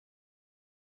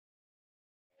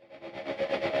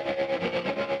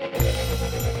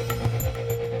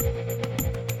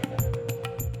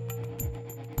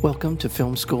Welcome to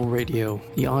Film School Radio,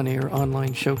 the on-air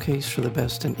online showcase for the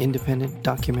best in independent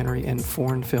documentary and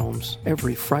foreign films,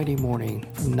 every Friday morning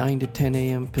from 9 to 10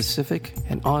 a.m. Pacific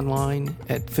and online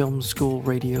at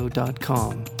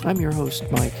filmschoolradio.com. I'm your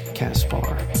host, Mike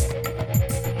Kaspar.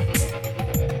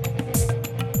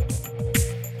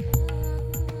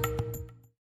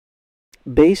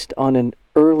 Based on an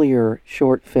earlier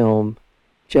short film,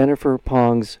 Jennifer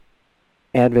Pong's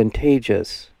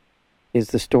Advantageous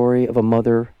is the story of a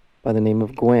mother by the name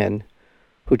of Gwen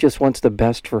who just wants the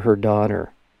best for her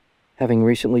daughter, having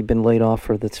recently been laid off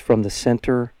from the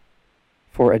Center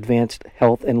for Advanced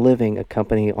Health and Living, a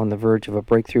company on the verge of a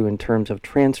breakthrough in terms of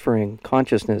transferring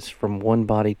consciousness from one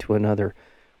body to another.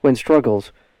 Gwen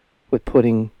struggles with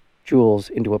putting Jules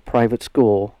into a private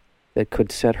school that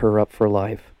could set her up for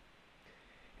life.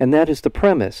 And that is the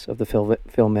premise of the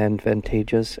film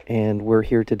Advantageous, and we're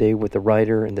here today with the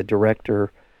writer and the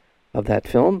director of that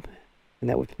film, and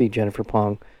that would be Jennifer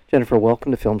Pong. Jennifer, welcome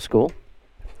to Film School.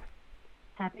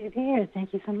 Happy to be here.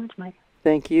 Thank you so much, Mike.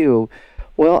 Thank you.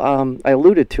 Well, I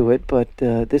alluded to it, but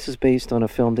this is based on a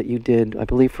film that you did, I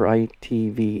believe, for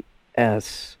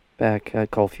ITVS back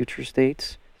called Future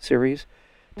States series.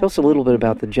 Tell us a little bit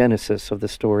about the genesis of the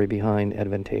story behind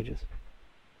Advantageous.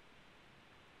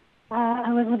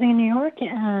 I was living in New York,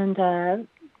 and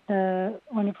the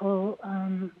wonderful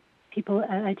people at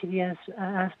ITVS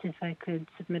asked if I could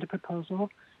submit a proposal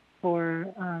for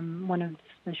one of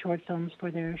the short films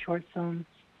for their short film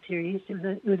series.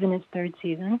 It was in its third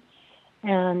season,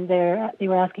 and they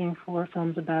were asking for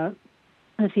films about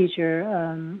the future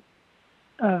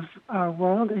of our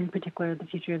world, in particular the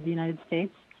future of the United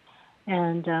States.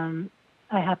 And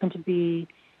I happened to be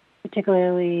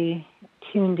particularly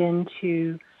tuned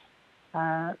into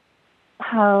how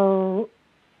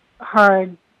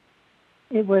hard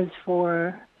it was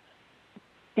for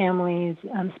families,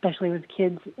 especially with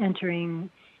kids entering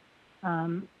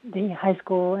the high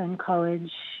school and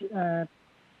college,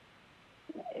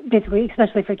 basically,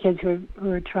 especially for kids who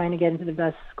are trying to get into the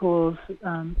best schools.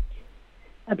 I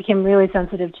became really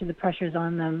sensitive to the pressures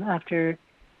on them after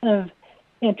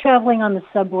traveling on the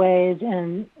subways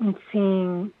and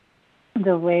seeing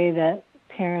the way that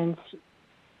parents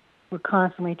were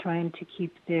constantly trying to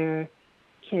keep their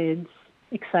kids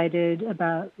excited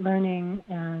about learning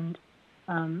and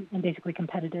basically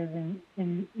competitive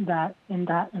in that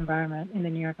environment, in the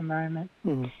New York environment.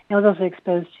 Mm-hmm. I was also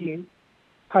exposed to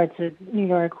parts of New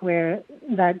York where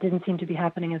that didn't seem to be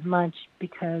happening as much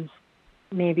because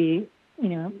maybe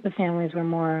the families were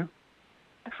more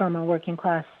from a working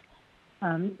class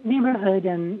neighborhood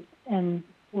and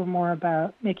were more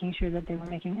about making sure that they were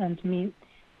making ends meet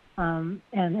and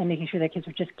making sure that kids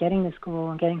were just getting to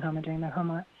school and getting home and doing their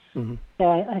homework. Mm-hmm. So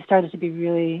I started to be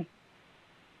really,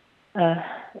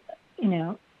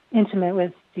 intimate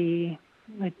with the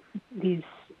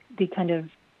kind of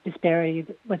disparity,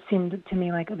 what seemed to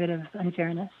me like a bit of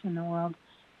unfairness in the world.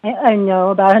 I know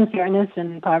about unfairness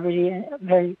and poverty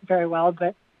very, very well,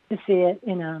 but to see it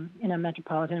in a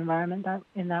metropolitan environment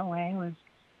in that way was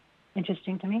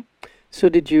interesting to me. So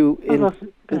did you, in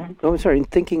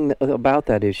thinking about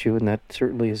that issue, and that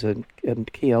certainly is a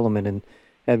key element in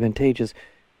Advantageous,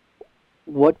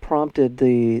 what prompted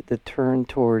the turn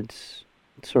towards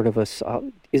sort of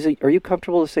are you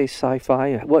comfortable to say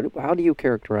sci-fi? How do you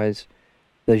characterize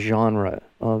the genre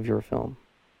of your film?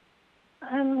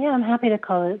 I'm happy to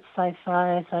call it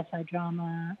sci-fi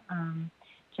drama.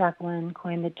 Jacqueline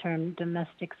coined the term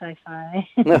domestic sci-fi.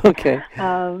 Okay.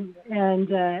 I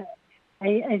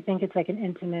think it's like an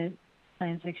intimate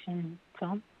science fiction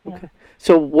film. Yeah. Okay.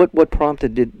 So what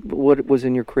prompted what was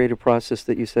in your creative process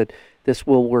that you said this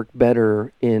will work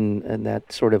better in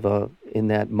that sort of in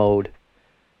that mode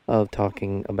of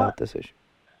talking about this issue?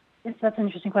 Yes, that's an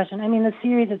interesting question. I mean, the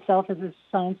series itself is a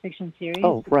science fiction series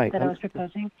that I was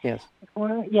proposing. Yes.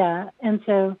 And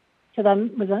so that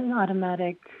was an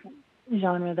automatic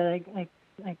genre that I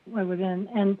was in.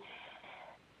 And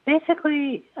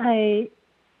basically, I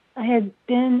had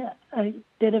been a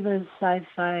bit of a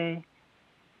sci-fi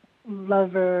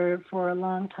lover for a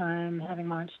long time, having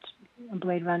watched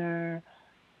Blade Runner,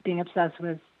 being obsessed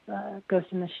with Ghost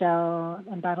in the Shell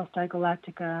and Battlestar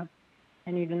Galactica,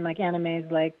 and even like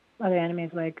other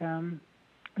animes like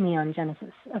Neon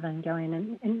Genesis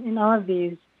Evangelion. And in all of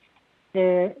these,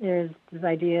 there's this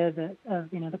idea of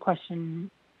the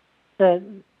question,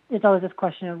 it's always this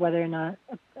question of whether or not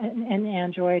an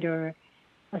android or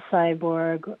a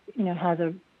cyborg, has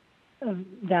a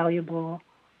valuable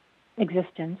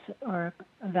existence or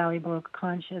a valuable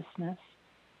consciousness,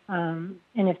 and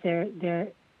if they're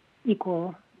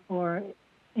equal, or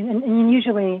and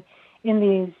usually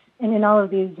in all of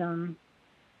these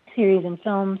series and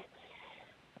films,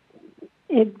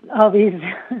 all these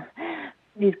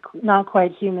these not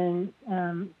quite human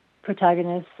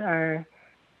protagonists are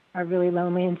really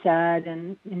lonely and sad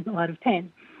and in a lot of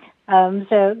pain.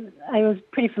 So I was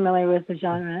pretty familiar with the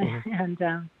genre,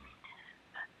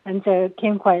 and so it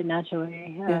came quite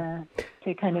naturally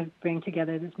to kind of bring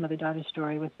together this mother-daughter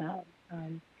story with that.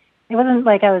 It wasn't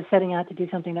like I was setting out to do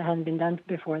something that hadn't been done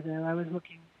before, though. I was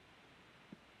looking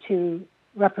to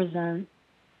represent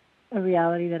a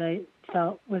reality that I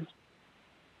felt was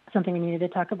something we needed to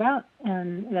talk about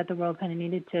and that the world kind of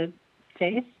needed to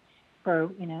face for,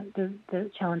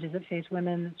 the challenges that face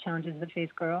women, the challenges that face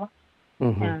girls,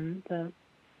 and the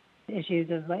issues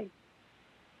of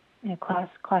class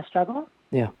struggle.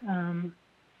 Yeah. And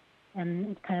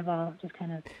it kind of all just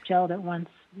kind of gelled at once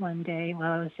one day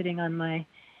while I was sitting on my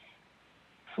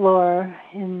floor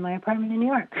in my apartment in New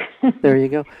York. There you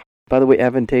go. By the way,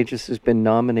 Advantageous has been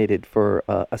nominated for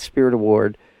a Spirit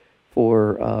Award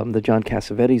for the John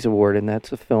Cassavetes Award, and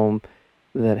that's a film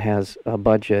that has a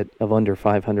budget of under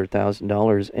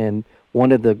 $500,000. And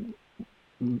one of the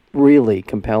really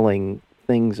compelling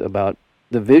things about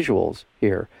the visuals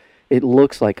here, it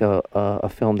looks like a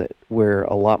film where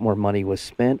a lot more money was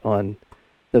spent on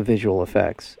the visual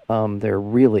effects. They're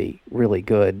really, really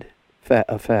good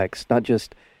effects, not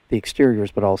just the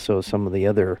exteriors, but also some of the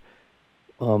other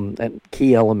and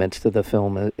key elements to the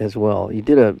film as well. You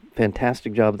did a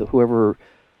fantastic job. Whoever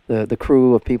the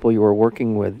crew of people you were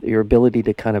working with, your ability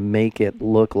to kind of make it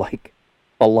look like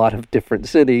a lot of different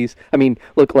cities. I mean,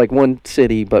 look like one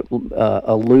city, but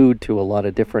allude to a lot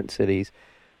of different cities,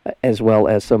 as well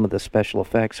as some of the special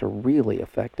effects are really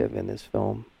effective in this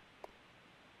film.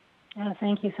 Yeah,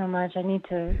 thank you so much. I need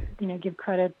to, give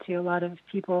credit to a lot of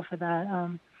people for that.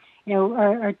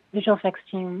 Our visual effects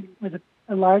team was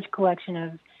a large collection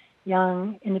of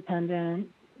young, independent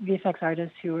VFX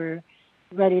artists who were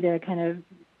ready to kind of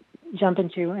jump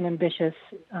into an ambitious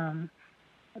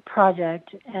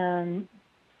project. And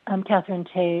Catherine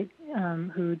Tate,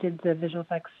 who did the visual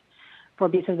effects for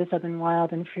Beasts of the Southern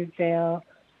Wild and Fruitvale,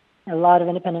 a lot of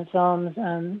independent films.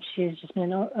 She's just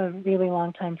been a really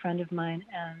long-time friend of mine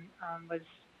and was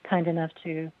kind enough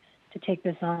to take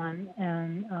this on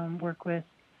and work with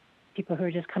people who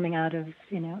are just coming out of,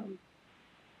 in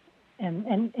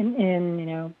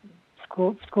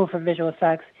school for visual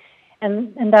effects.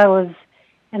 And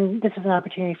this was an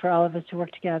opportunity for all of us to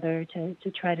work together to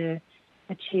try to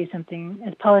achieve something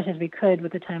as polished as we could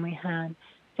with the time we had.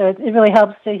 So it really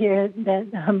helps to hear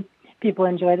that people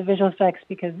enjoy the visual effects,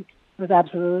 because it was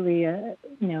absolutely,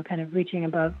 kind of reaching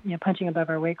above, punching above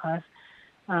our weight class.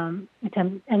 And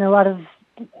a lot of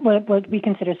what we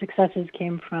consider successes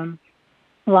came from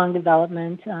long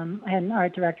development. I had an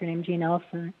art director named Jean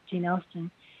Elston,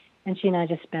 and she and I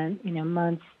just spent,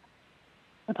 months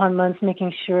upon months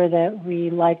making sure that we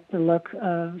liked the look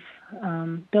of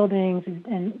buildings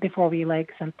and before we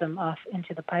sent them off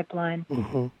into the pipeline.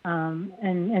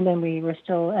 And then we were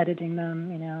still editing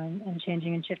them, and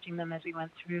changing and shifting them as we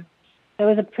went through. So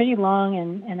it was a pretty long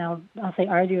and I'll say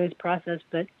arduous process,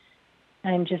 but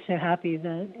I'm just so happy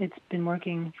that it's been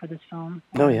working for this film.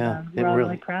 Oh, yeah. We're all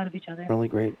really proud of each other. Really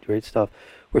great stuff.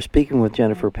 We're speaking with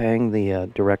Jennifer Pang, the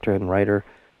director and writer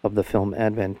of the film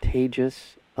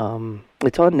Advantageous.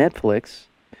 It's on Netflix.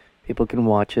 People can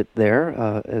watch it there,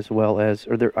 as well as,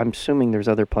 I'm assuming there's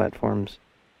other platforms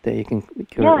that you can.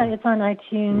 Yeah, it's on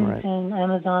iTunes and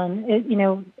Amazon.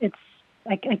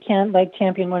 I can't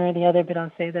champion one or the other, but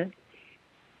I'll say that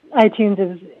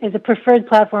iTunes is a preferred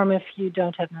platform if you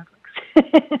don't have Netflix.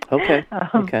 Okay,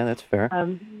 that's fair.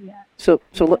 Yeah. So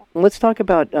let's talk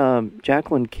about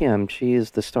Jacqueline Kim. She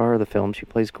is the star of the film. She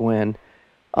plays Gwen,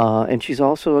 and she's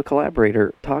also a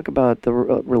collaborator. Talk about the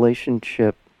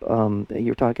relationship.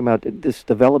 You're talking about this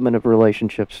development of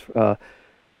relationships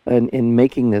in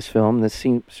making this film. This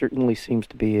certainly seems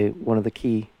to be one of the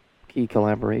key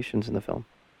collaborations in the film.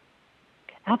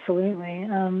 Absolutely.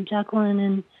 Jacqueline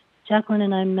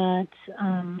and I met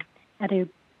at a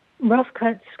rough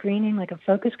cut screening, like a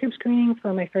focus group screening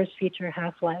for my first feature,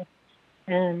 Half-Life.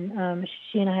 And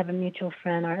she and I have a mutual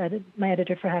friend, my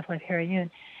editor for Half-Life, Harry Yoon.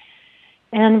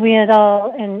 And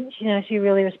she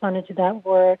really responded to that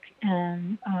work.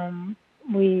 And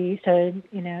we started,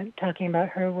 talking about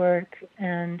her work.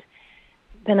 And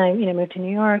then I, moved to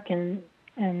New York and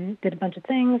did a bunch of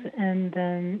things. And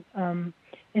then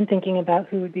in thinking about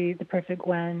who would be the perfect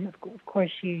Gwen, of course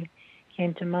she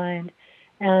came to mind.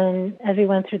 And as we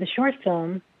went through the short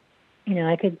film,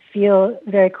 I could feel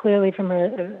very clearly from her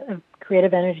a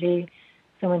creative energy,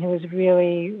 someone who was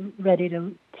really ready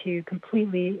to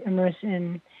completely immerse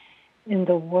in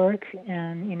the work.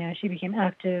 And, she became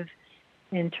active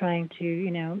in trying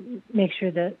to, make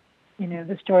sure that,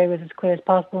 the story was as clear as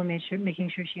possible, making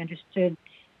sure she understood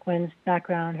Gwen's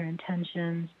background, her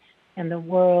intentions, and the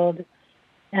world.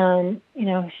 And,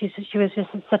 she was just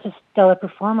such a stellar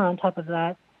performer on top of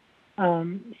that.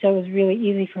 So it was really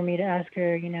easy for me to ask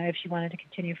her, if she wanted to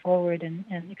continue forward and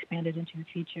expand it into the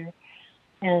feature.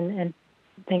 And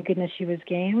thank goodness she was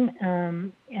game.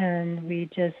 And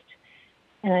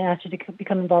I asked her to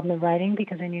become involved in the writing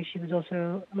because I knew she was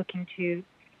also looking to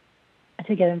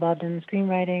get involved in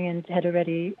screenwriting and had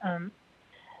already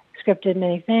scripted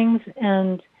many things.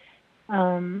 And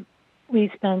we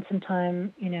spent some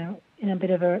time, in a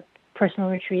bit of a personal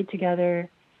retreat together,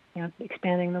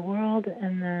 expanding the world,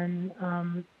 and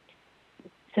then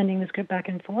sending the script back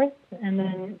and forth. And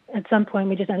then at some point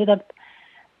we just ended up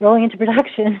rolling into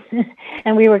production.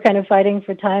 And we were kind of fighting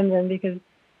for time then because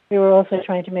we were also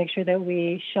trying to make sure that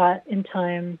we shot in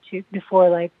time before,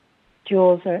 like,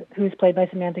 Jules, who's played by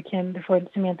Samantha Kim, before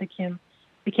Samantha Kim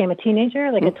became a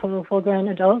teenager, like a total full-grown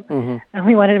adult. And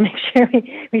we wanted to make sure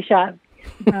we shot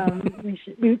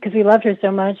because we loved her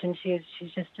so much, and she's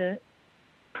just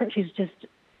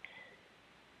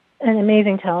an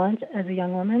amazing talent as a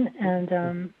young woman, and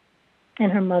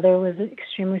her mother was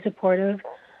extremely supportive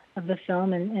of the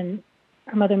film, and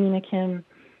her mother, Mina Kim,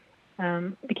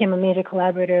 became a major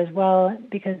collaborator as well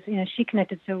because she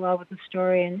connected so well with the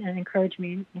story and encouraged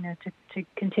me to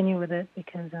continue with it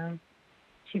because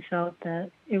she felt that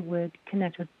it would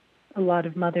connect with a lot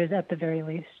of mothers at the very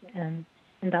least, and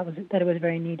that it was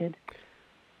very needed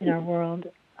in our world.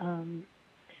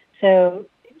 So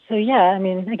yeah, I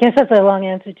mean, I guess that's a long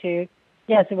answer to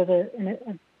yes, it was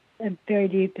a very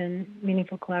deep and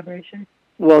meaningful collaboration.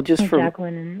 Well, just with from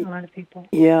Jacqueline and a lot of people.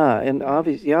 Yeah, and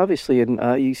obviously, and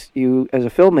you as a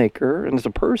filmmaker and as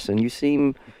a person, you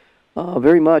seem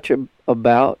very much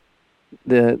about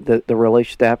the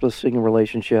establishing a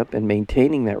relationship and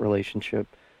maintaining that relationship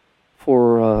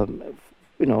for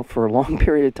for a long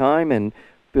period of time, and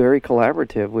very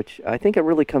collaborative, which I think it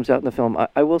really comes out in the film.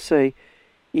 I will say,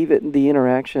 even the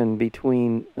interaction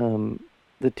between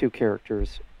the two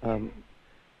characters,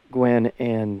 Gwen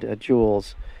and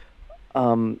Jules.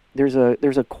 There's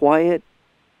a quiet,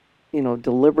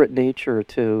 deliberate nature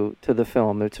to the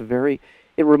film.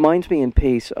 It reminds me in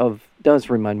pace does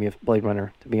remind me of Blade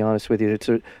Runner, to be honest with you.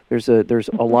 There's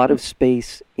a lot of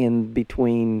space in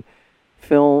between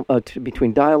film,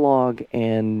 between dialogue,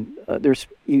 and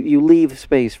you leave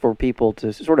space for people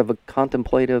to sort of a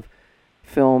contemplative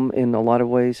film in a lot of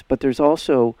ways. But there's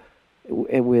also,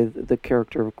 with the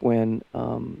character of Gwen,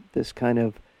 this kind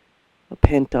of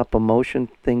pent-up emotion,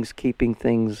 keeping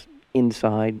things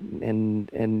inside,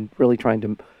 and really trying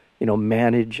to,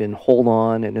 manage and hold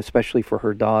on, and especially for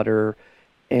her daughter,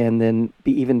 and then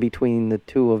even between the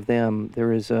two of them,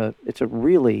 it's a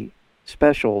really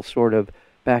special sort of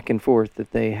back and forth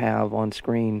that they have on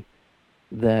screen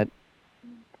that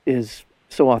is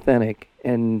so authentic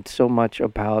and so much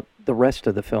about the rest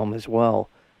of the film as well.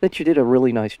 That you did a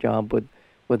really nice job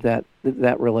with that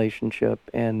relationship,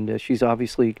 and she's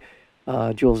obviously.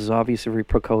 Jules is obviously a very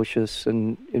precocious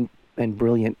and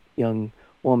brilliant young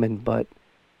woman, but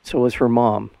so is her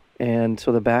mom, and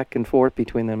so the back and forth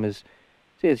between them is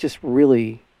just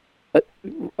really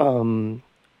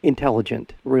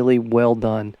intelligent, really well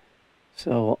done.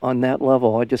 So on that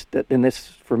level, and this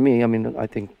for me, I mean, I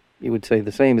think you would say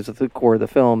the same. Is at the core of the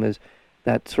film is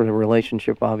that sort of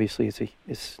relationship. Obviously,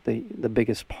 is the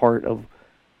biggest part of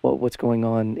what's going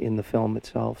on in the film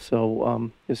itself.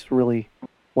 So it's really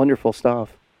wonderful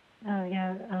stuff. Oh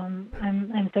yeah,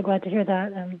 I'm so glad to hear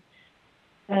that.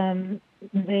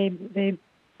 They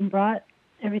brought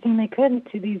everything they could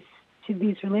to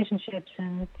these relationships,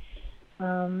 and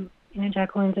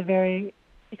Jacqueline's a very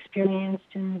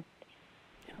experienced and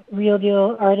real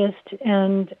deal artist,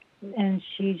 and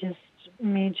she just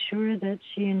made sure that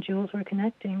she and Jules were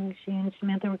connecting. She and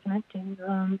Samantha were connecting,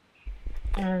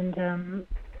 and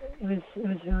it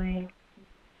was really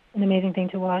an amazing thing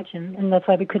to watch, and that's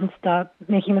why we couldn't stop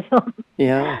making the film.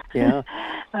 Yeah. It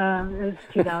was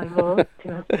too valuable,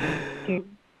 too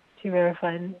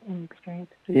rarefied an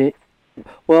experience. Yeah.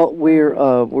 Well,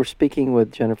 we're speaking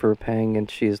with Jennifer Pang,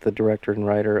 and she is the director and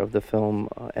writer of the film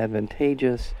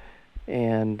Advantageous.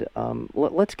 And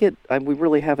let's get. We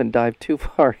really haven't dived too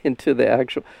far into the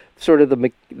actual sort of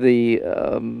the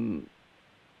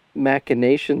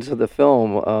machinations of the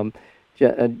film.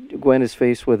 Gwen is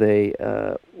faced with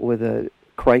a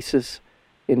crisis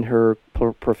in her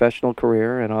professional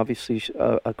career, and obviously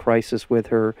a crisis with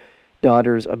her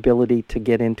daughter's ability to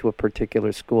get into a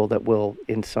particular school that will,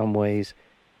 in some ways,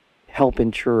 help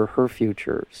ensure her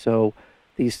future. So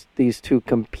these two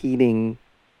competing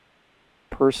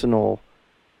personal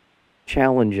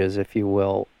challenges, if you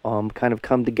will, kind of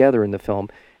come together in the film.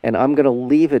 And I'm going to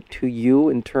leave it to you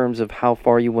in terms of how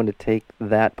far you want to take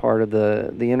that part of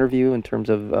the interview. In terms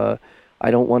of,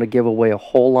 I don't want to give away a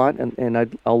whole lot, and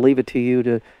I'll leave it to you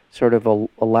to sort of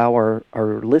allow our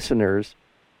listeners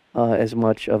as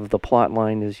much of the plot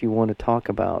line as you want to talk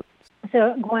about.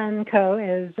 So Gwen Ko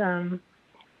is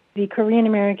the Korean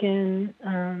American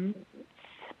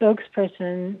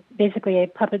spokesperson, basically a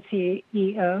puppet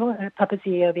CEO. A puppet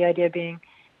CEO, the idea being,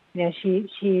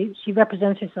 she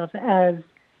represents herself as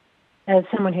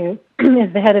someone who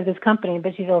is the head of this company,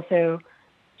 but she's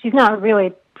not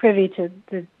really privy to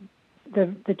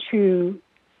the true,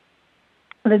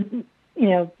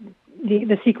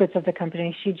 the secrets of the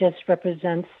company. She just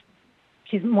represents.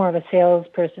 She's more of a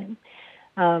salesperson,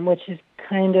 which is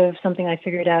kind of something I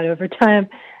figured out over time,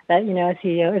 that, a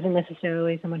CEO isn't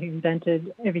necessarily someone who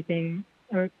invented everything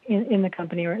or in the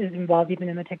company or is involved even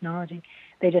in the technology.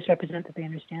 They just represent that they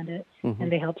understand it, and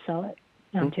they help sell it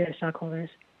to their stockholders,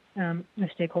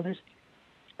 their stakeholders.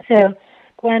 So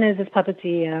Gwen is this puppet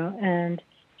CEO, and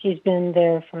she's been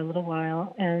there for a little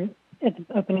while. And at the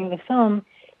opening of the film,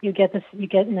 you get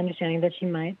an understanding that she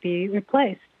might be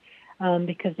replaced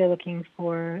because they're looking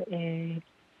for a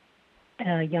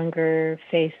younger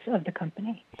face of the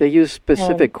company. They use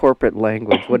specific corporate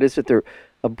language. What is it? They're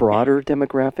a broader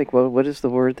demographic? What is the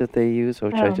word that they use,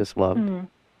 which I just loved?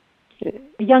 A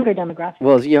younger demographic.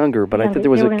 Well, it's younger, but I thought there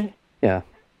was yeah.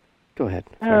 Go ahead.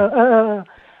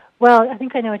 Well, I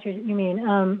think I know what you mean.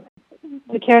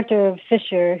 The character of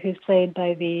Fisher, who's played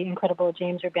by the incredible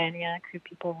James Urbaniak, who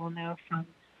people will know from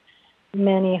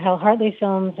many Hal Hartley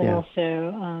films and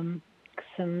also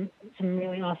some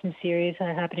really awesome series that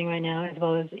are happening right now, as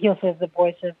well as he also has the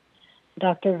voice of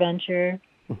Dr. Venture.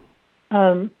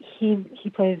 He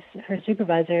plays her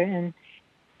supervisor, and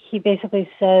he basically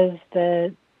says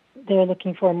that they're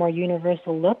looking for a more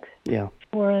universal look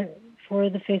for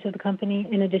the face of the company,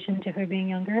 in addition to her being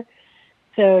younger.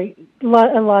 So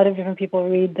a lot of different people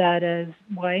read that as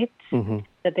white,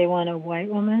 that they want a white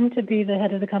woman to be the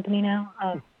head of the company now.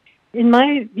 In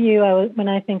my view, when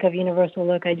I think of universal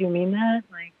look, I do mean that.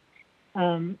 Like,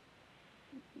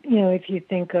 if you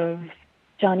think of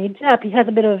Johnny Depp, he has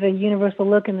a bit of a universal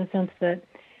look in the sense that,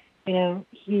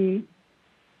 you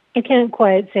can't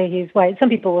quite say he's white. Some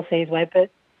people will say he's white, but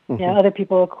other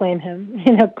people will claim him,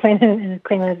 claim his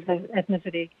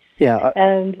ethnicity. Yeah,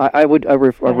 and I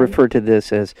refer to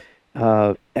this as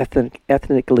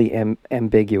ethnically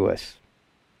ambiguous,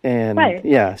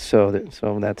 and so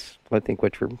that's I think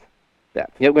what you're. Yeah.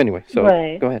 Anyway, so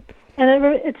go ahead. And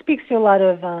it speaks to a lot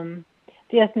of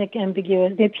the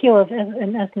appeal of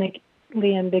an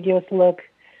ethnically ambiguous look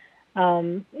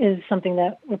is something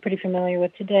that we're pretty familiar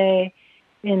with today.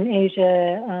 In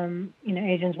Asia,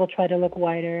 Asians will try to look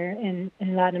whiter. In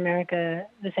Latin America,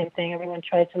 the same thing. Everyone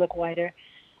tries to look whiter.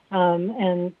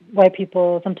 And white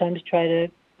people sometimes try to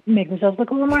make themselves look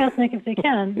a little more ethnic if they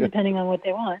can, depending on what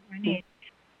they want or need.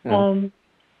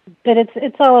 But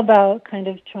it's all about kind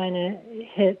of trying to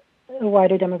hit a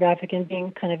wider demographic and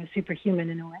being kind of a superhuman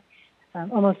in a way,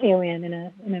 almost alien in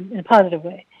a positive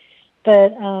way.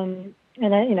 But and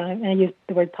I use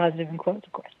the word positive in quotes,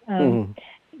 of course.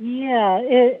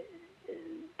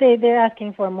 They're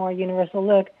asking for a more universal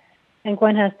look, and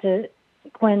Gwen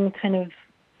kind of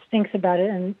thinks about it,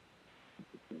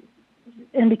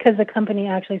 and because the company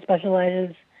actually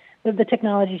specializes, the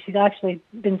technology she's actually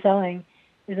been selling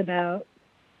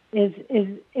is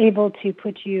able to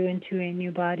put you into a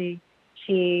new body.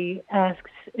 She asks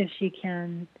if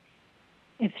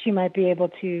she might be able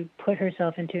to put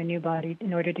herself into a new body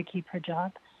in order to keep her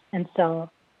job and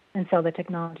sell the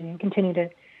technology and continue to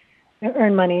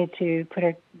earn money to put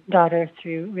her daughter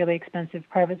through really expensive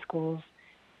private schools,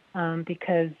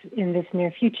 because in this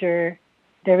near future,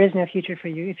 there is no future for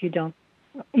you if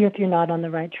you're not on the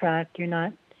right track. You're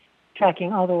not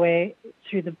tracking all the way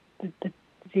through the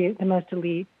most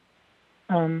elite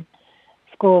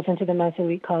schools into the most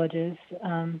elite colleges,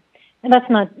 and that's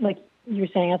not, like you were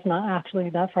saying, that's not actually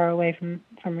that far away from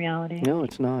reality. No,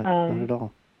 it's not at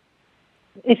all.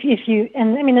 If you,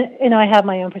 and I mean, I have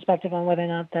my own perspective on whether or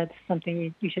not that's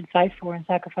something you should fight for and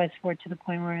sacrifice for, to the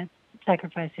point where it's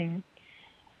sacrificing,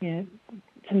 the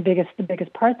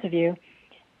biggest parts of you.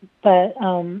 But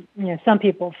some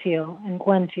people feel, and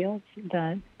Gwen feels,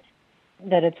 that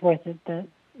it's worth it. That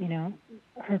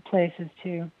her place is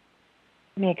to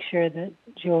make sure that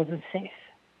Jules is safe.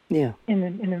 Yeah.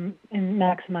 And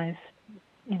maximize,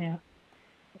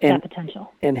 that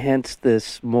potential. And hence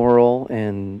this moral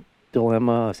and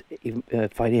dilemma,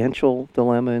 financial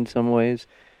dilemma in some ways,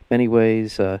 many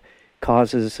ways.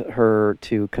 causes her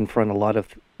to confront a lot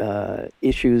of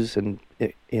issues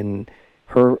in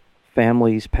her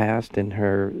family's past, and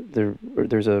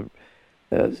there's a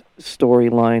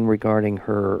storyline regarding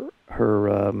her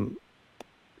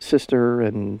sister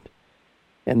and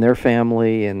their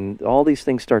family, and all these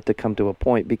things start to come to a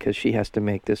point because she has to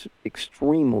make this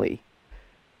extremely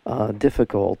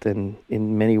difficult and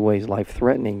in many ways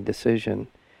life-threatening decision.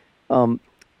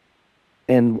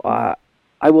 And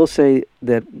I will say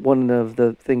that one of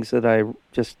the things that I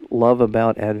just love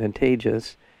about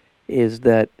Advantageous is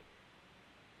that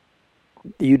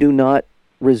you do not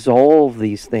resolve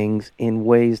these things in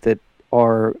ways that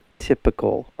are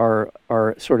typical, are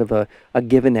sort of a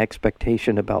given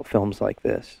expectation about films like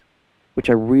this, which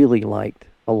I really liked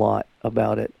a lot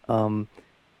about it.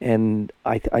 And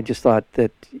I just thought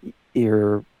that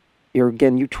you're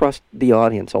again, you trust the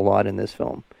audience a lot in this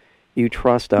film. You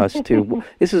trust us to.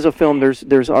 This is a film.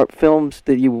 There's art films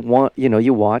that you want,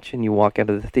 you watch and you walk out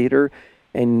of the theater,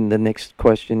 and the next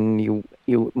question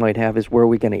you might have is, where are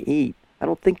we going to eat? I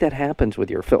don't think that happens with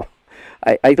your film.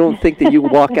 I don't think that you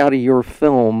walk out of your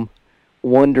film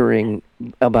wondering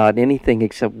about anything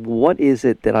except what is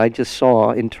it that I just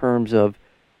saw in terms of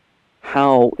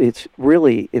how it's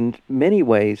really, in many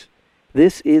ways,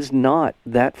 this is not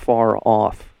that far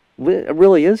off. It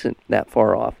really isn't that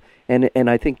far off. And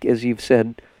I think, as you've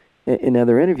said in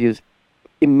other interviews,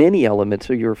 in many elements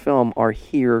of your film are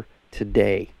here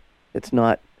today. It's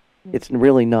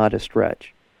really not a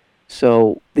stretch.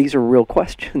 So these are real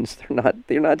questions.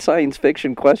 They're not science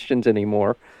fiction questions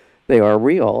anymore. They are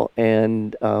real.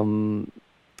 And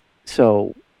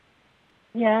so.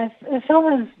 Yeah, the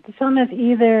film has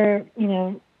either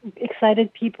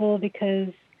excited people because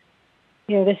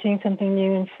they're seeing something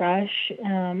new and fresh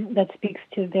that speaks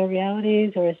to their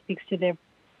realities, or it speaks to their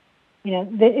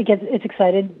it's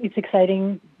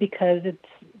exciting because it's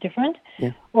different,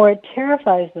 or it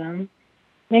terrifies them,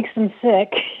 makes them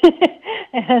sick,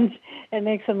 and it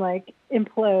makes them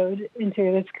implode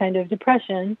into this kind of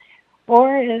depression,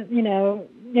 or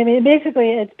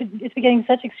basically it's getting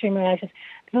such extreme reactions.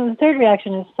 So the third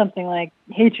reaction is something like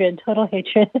hatred, total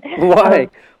hatred. Why?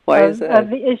 Why is that? Of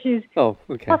the issues. Oh,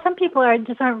 okay. Well, some people aren't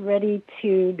ready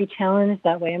to be challenged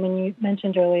that way. I mean, you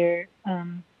mentioned earlier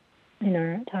in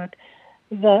our talk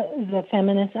the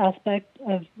feminist aspect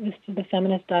of the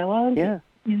feminist dialogue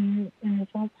in the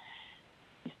film.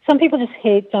 Some people just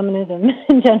hate feminism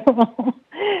in general,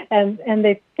 and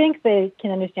they think they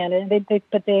can understand it,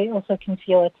 but they also can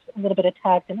feel it's a little bit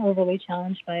attacked and overly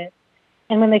challenged by it.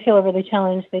 And when they feel overly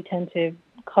challenged, they tend to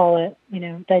call it,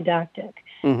 didactic.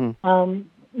 Mm-hmm.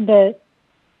 But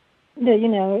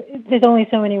there's only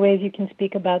so many ways you can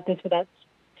speak about this without.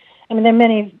 I mean, there are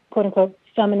many quote unquote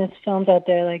feminist films out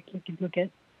there. Like you could look at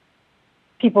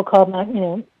people called, Mad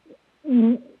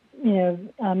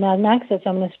Max, a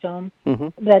feminist film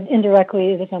that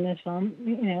indirectly is a feminist film.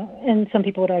 And some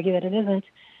people would argue that it isn't.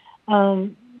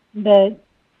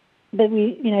 But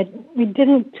we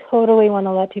didn't totally want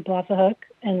to let people off the hook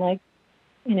and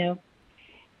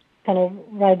kind of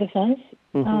ride the fence.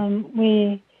 Mm-hmm.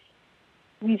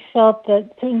 We felt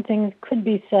that certain things could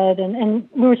be said, and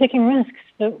we were taking risks,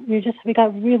 but we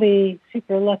got really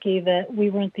super lucky that we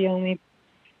weren't the only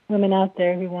women out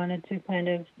there who wanted to kind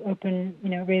of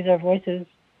raise our voices,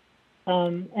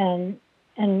 and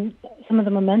some of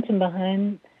the momentum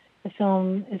behind the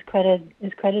film is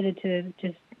credited to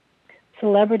just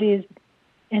celebrities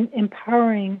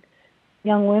empowering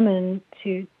young women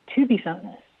to be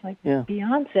feminists,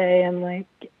 Beyonce and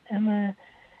Emma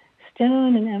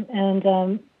Stone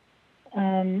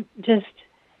and just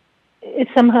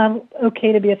it's somehow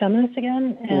okay to be a feminist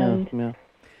again.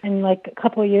 And a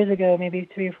couple of years ago, maybe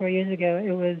 3 or 4 years ago,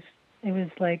 it was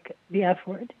like the F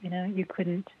word. You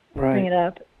couldn't bring it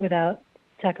up without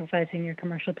sacrificing your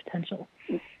commercial potential.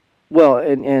 Well,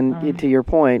 and to your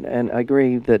point, and I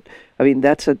agree that, I mean,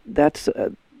 that's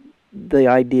the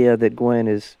idea that Gwen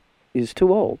is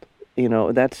too old.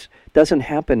 That's doesn't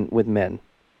happen with men,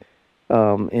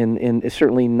 and it's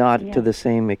certainly not to the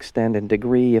same extent and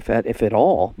degree, if at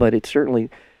all. But it's certainly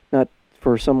not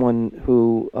for someone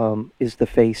who is the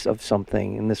face of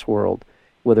something in this world,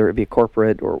 whether it be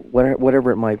corporate or whatever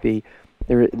it might be.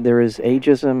 There is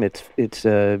ageism. It's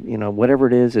whatever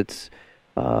it is. It's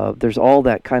there's all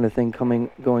that kind of thing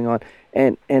going on,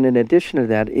 and in addition to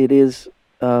that, it is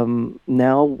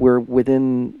now we're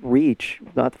within reach,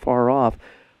 not far off,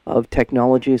 of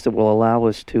technologies that will allow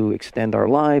us to extend our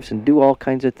lives and do all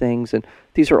kinds of things, and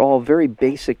these are all very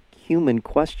basic human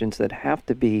questions that have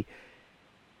to be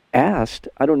asked.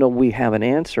 I don't know if we have an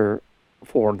answer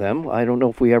for them. I don't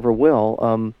know if we ever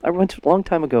will. I once, a long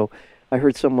time ago, I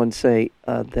heard someone say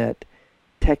that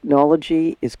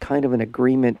technology is kind of an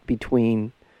agreement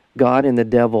between God and the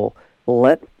devil.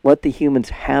 Let the humans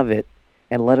have it,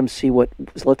 and let's see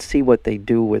what they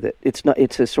do with it.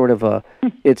 It's a sort of a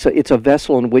it's a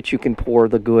vessel in which you can pour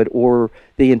the good, or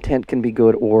the intent can be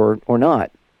good or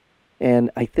not.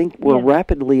 And I think we're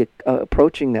rapidly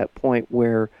approaching that point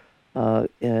where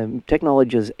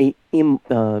technology is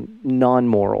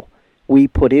non-moral. We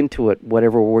put into it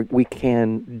whatever we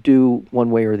can do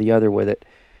one way or the other with it.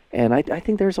 And I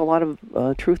think there's a lot of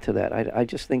truth to that. I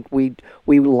just think we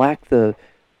lack the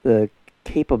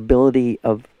capability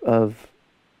of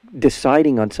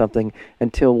deciding on something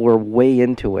until we're way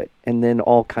into it, and then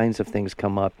all kinds of things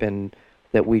come up and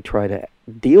that we try to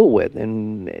deal with,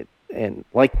 and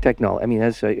like technology. I mean,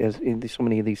 as in so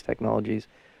many of these technologies,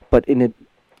 but in it.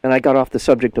 And I got off the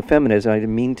subject of feminism. I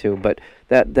didn't mean to, but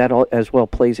that all, as well,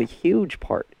 plays a huge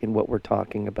part in what we're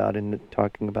talking about, and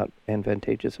talking about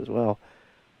advantageous as well.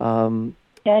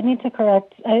 Yeah, I need to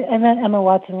correct. I meant Emma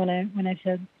Watson when I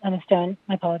said Emma Stone.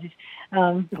 My apologies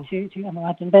to Emma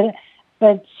Watson. But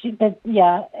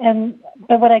yeah,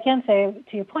 but what I can say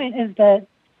to your point is that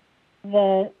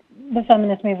the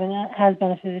feminist movement has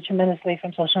benefited tremendously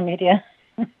from social media.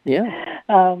 Yeah,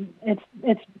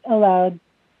 it's allowed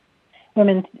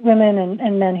women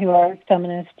and men who are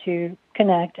feminists to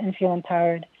connect and feel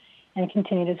empowered and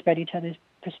continue to spread each other's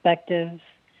perspectives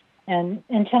and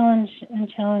challenge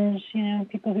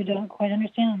people who don't quite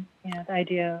understand the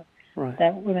idea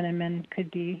that women and men could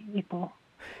be equal.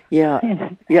 Yeah,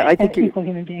 I think equal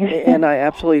human beings. And I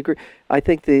absolutely agree. I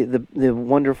think the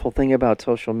wonderful thing about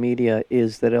social media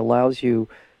is that it allows you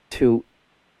to,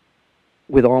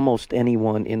 with almost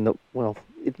anyone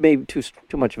it may be too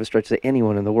much of a stretch to say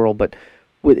anyone in the world, but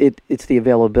with it's the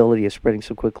availability of spreading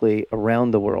so quickly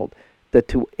around the world that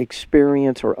to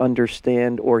experience or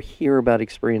understand or hear about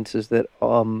experiences that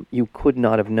you could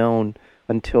not have known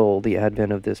until the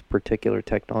advent of this particular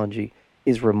technology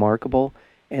is remarkable.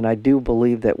 And I do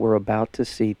believe that we're about to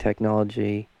see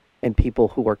technology and people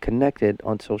who are connected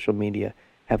on social media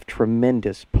have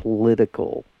tremendous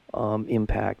political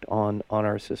impact on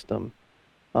our system.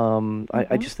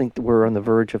 I just think that we're on the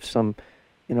verge of some,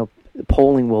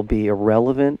 polling will be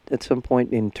irrelevant at some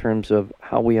point in terms of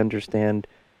how we understand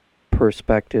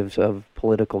perspectives of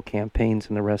political campaigns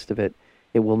and the rest of it.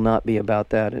 It will not be about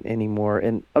that anymore.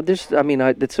 And I'm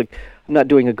not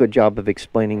doing a good job of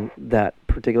explaining that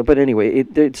particular, but anyway,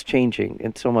 it's changing,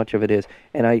 and so much of it is.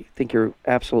 And I think you're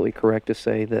absolutely correct to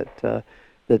say that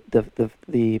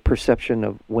the perception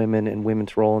of women and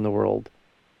women's role in the world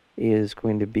is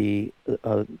going to be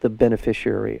the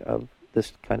beneficiary of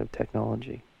this kind of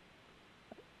technology.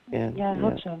 And I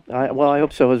hope so. I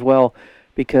hope so as well,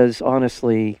 because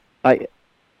honestly,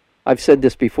 I've said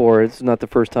this before. It's not the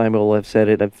first time I'll have said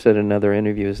it. I've said it in other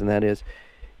interviews, and that is,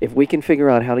 if we can figure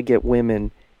out how to get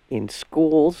women in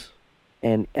schools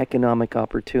and economic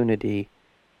opportunity,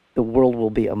 the world will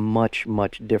be a much,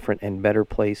 much different and better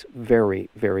place very,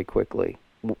 very quickly.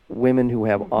 Women who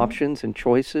have options and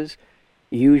choices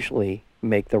usually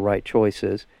make the right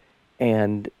choices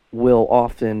and will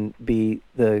often be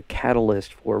the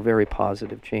catalyst for very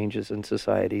positive changes in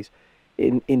societies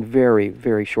in very,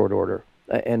 very short order.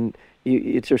 And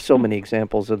there's so many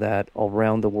examples of that all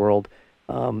around the world.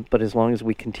 But as long as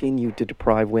we continue to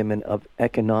deprive women of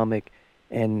economic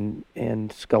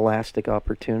and scholastic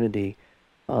opportunity,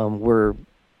 we're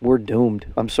doomed.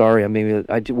 I'm sorry. I mean,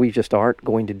 we just aren't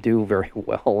going to do very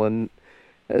well. And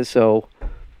so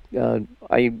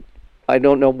I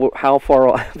don't know how far.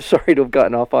 I'm sorry to have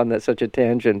gotten off on such a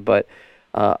tangent, but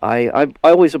I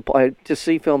always apply to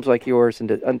see films like yours, and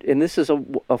this is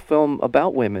a film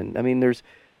about women. I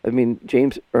mean,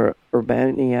 James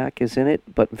Urbaniak is in it,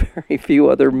 but very few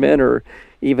other men are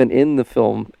even in the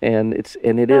film, and it's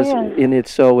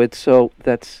so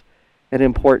that's an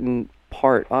important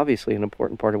part, obviously an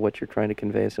important part of what you're trying to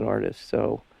convey as an artist.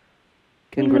 So,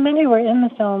 the men who were in the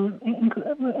film,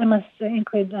 I must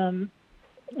include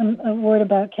a word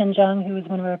about Ken Jeong, who was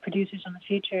one of our producers on the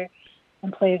feature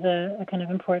and plays a kind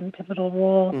of important, pivotal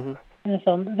role in the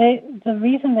film. The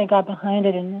reason they got behind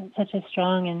it in such a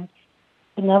strong and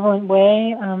benevolent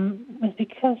way was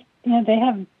because they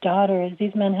have daughters.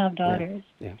 These men have daughters,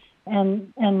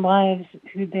 and wives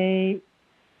who they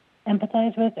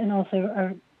empathize with and also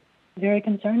are very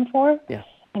concerned for,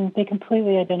 and they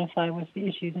completely identify with the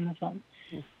issues in the film.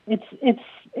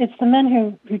 It's the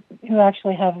men who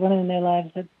actually have women in their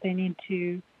lives that they need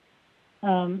to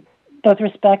both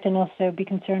respect and also be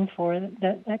concerned for,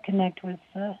 that connect with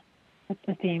the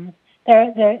themes.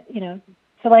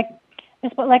 So like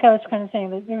like I was kind of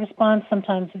saying, the response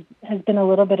sometimes has been a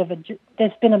little bit of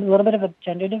there's been a little bit of a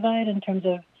gender divide in terms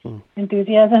of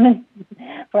enthusiasm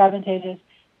for Advantageous,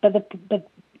 but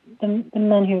the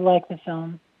men who like the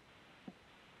film,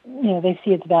 they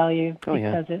see its value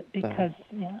because they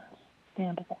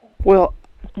empathize. Well,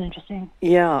 it's been interesting.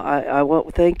 Yeah, I well,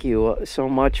 thank you so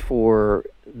much for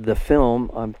the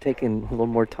film. I'm taking a little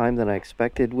more time than I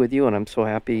expected with you, and I'm so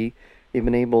happy you've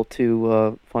been able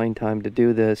to find time to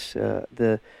do this.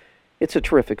 It's a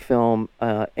terrific film,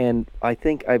 and I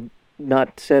think I've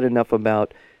not said enough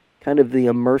about kind of the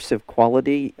immersive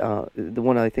quality.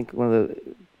 One of the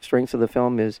strengths of the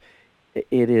film is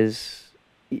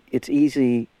it's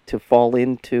easy to fall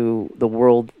into the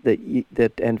world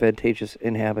that Advantageous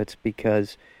inhabits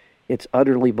because it's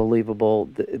utterly believable.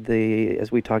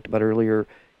 As we talked about earlier,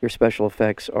 your special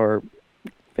effects are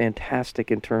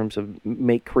fantastic in terms of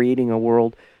creating a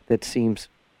world that seems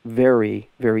very,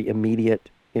 very immediate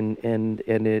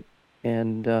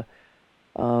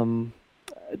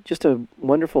just a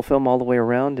wonderful film all the way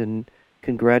around. And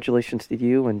congratulations to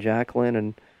you and Jacqueline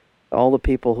and all the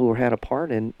people who had a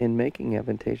part in making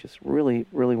Advantageous. Really,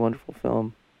 really wonderful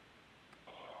film.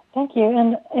 Thank you.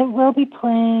 And it will be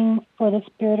playing for the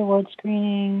Spirit Award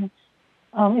screening.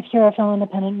 If you're a Film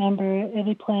Independent member, it'll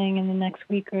be playing in the next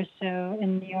week or so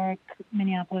in New York,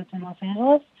 Minneapolis, and Los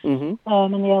Angeles. Mm-hmm.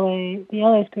 And the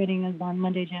LA screening is on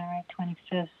Monday, January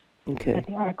 25th at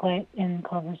the ArcLight in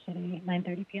Culver City,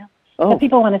 9:30 p.m. Oh. If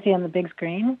people want to see on the big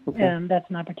screen, Okay. that's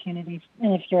an opportunity.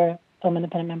 And if you're a Film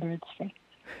Independent member, it's free.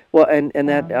 Well, and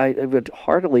that I would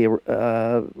heartily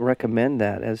recommend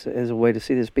that as a way to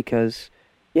see this because,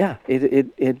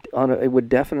 it would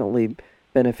definitely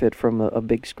benefit from a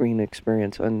big screen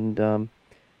experience. And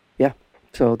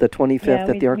so the 25th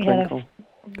at the ArcLight.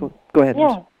 Go ahead.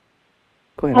 Yeah.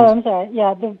 Go ahead. Oh, I'm sorry.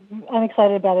 Yeah, I'm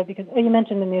excited about it because you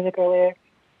mentioned the music earlier.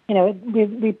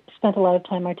 We spent a lot of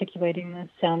time articulating the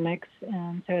sound mix,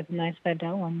 so it's a nice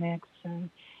 5.1 mix. And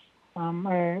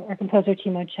our composer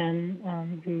Timo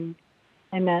Chen, who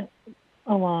I met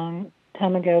a long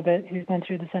time ago, but who's gone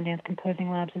through the Sundance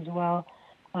Composing Labs as well,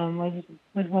 was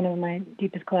one of my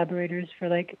deepest collaborators for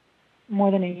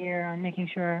more than a year on making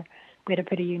sure we had a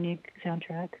pretty unique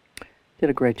soundtrack. Did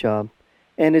a great job,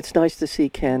 and it's nice to see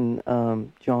Ken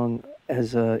Jeong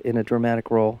in a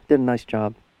dramatic role. Did a nice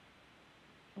job.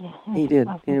 Yeah, he did.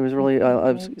 Awesome. It was really.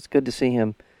 It's good to see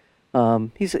him.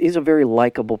 He's a very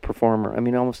likable performer. I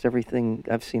mean, almost everything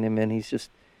I've seen him in, he's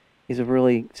a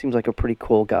really seems like a pretty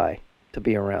cool guy to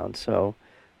be around. So.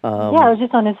 I was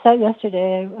just on his set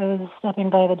yesterday. I was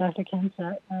stopping by the Dr. Ken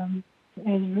set.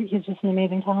 He's just an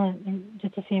amazing talent, and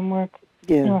just to see him work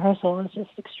in rehearsal is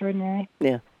just extraordinary.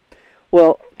 Yeah.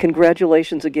 Well,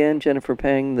 congratulations again, Jennifer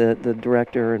Pang, the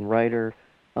director and writer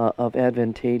of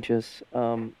Advantageous,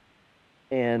 and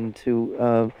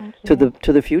to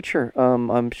the future.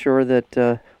 I'm sure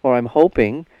that, or I'm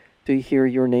hoping to hear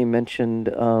your name mentioned,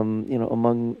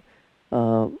 among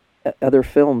other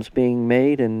films being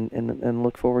made, and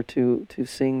look forward to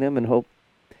seeing them, and hope,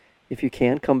 if you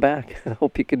can, come back. I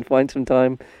hope you can find some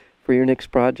time for your next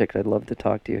project. I'd love to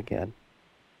talk to you again.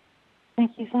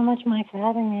 Thank you so much, Mike, for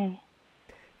having me.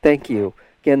 Thank you.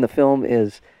 Again, the film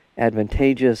is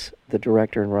Advantageous, the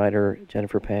director and writer,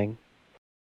 Jennifer Pang.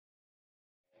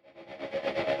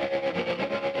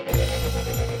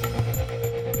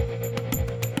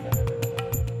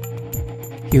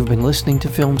 You've been listening to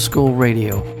Film School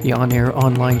Radio, the on-air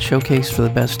online showcase for the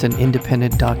best in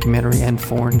independent documentary and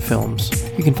foreign films.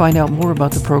 You can find out more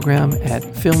about the program at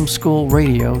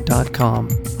filmschoolradio.com.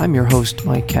 I'm your host,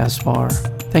 Mike Kaspar.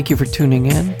 Thank you for tuning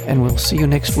in, and we'll see you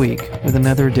next week with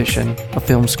another edition of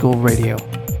Film School Radio.